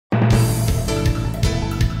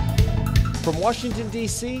From Washington,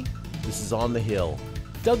 D.C., this is On the Hill.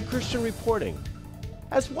 Doug Christian reporting.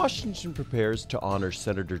 As Washington prepares to honor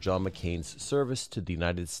Senator John McCain's service to the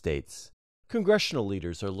United States, congressional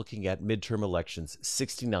leaders are looking at midterm elections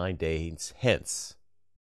 69 days hence.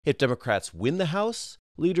 If Democrats win the House,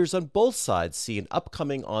 leaders on both sides see an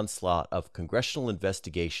upcoming onslaught of congressional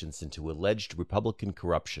investigations into alleged Republican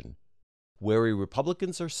corruption. Wary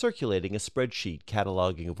Republicans are circulating a spreadsheet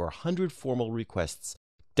cataloging over 100 formal requests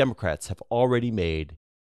Democrats have already made,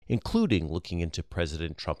 including looking into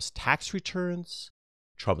President Trump's tax returns,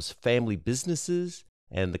 Trump's family businesses,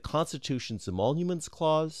 and the Constitution's Emoluments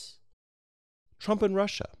Clause, Trump and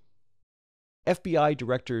Russia, FBI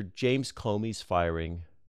Director James Comey's firing,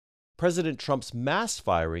 President Trump's mass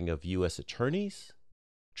firing of U.S. attorneys,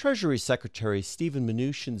 Treasury Secretary Steven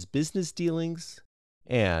Mnuchin's business dealings,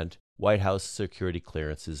 and White House security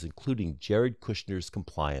clearances, including Jared Kushner's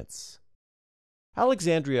compliance.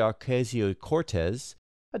 Alexandria Ocasio-Cortez,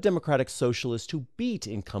 a Democratic socialist who beat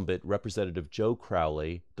incumbent Representative Joe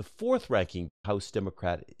Crowley, the fourth-ranking House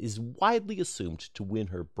Democrat, is widely assumed to win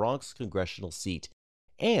her Bronx congressional seat,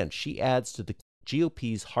 and she adds to the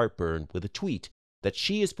GOP's heartburn with a tweet that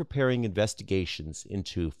she is preparing investigations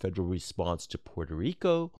into federal response to Puerto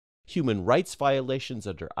Rico, human rights violations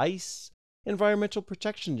under ICE, Environmental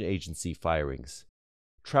Protection Agency firings,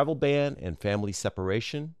 travel ban and family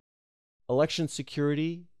separation, election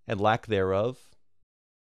security and lack thereof,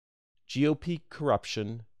 GOP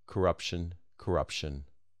corruption, corruption, corruption.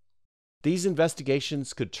 These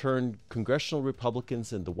investigations could turn congressional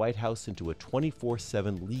Republicans and the White House into a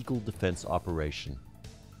 24/7 legal defense operation.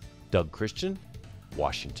 Doug Christian,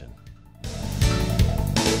 Washington.